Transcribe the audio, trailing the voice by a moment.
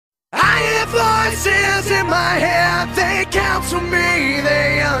hear voices in my head. They counsel me,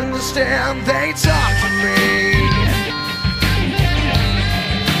 they understand, they talk to me.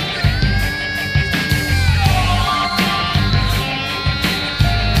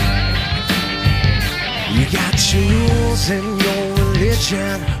 You got your rules and your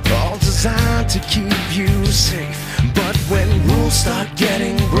religion, all designed to keep you safe. But when rules start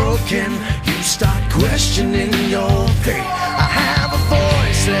getting broken, you start questioning your faith. I have a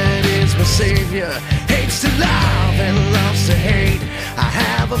voice that is my savior, hates to love and loves to hate. I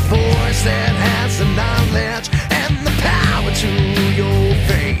have a voice that has the knowledge and the power to your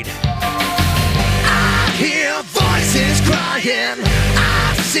fate. I hear voices crying,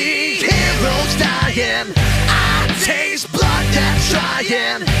 I see heroes dying, I taste blood that's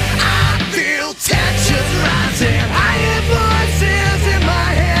trying, I feel tension rising. I hear voices in my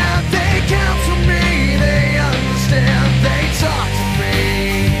head, they counsel me, they understand, they talk to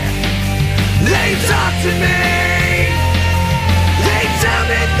me. They talk to me. They tell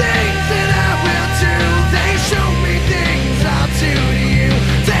me things that I will do. They show me things I'll do to you.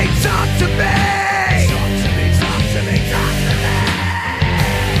 They talk to me. Talk to me, talk to me, talk to me.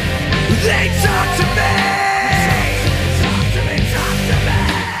 They talk to me. Talk to me, talk to me.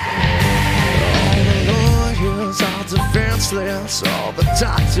 All the lawyers are defenseless, all the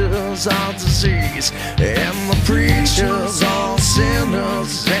doctors are disease, and the preachers all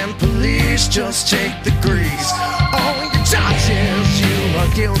sinners, and police just take the grease. All your judges, you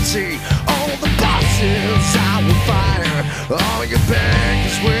are guilty. All the bosses I will fire. All your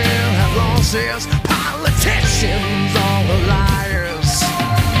bankers will have losses. Politicians, all the liars.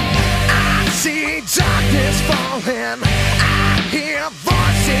 I see darkness falling, I hear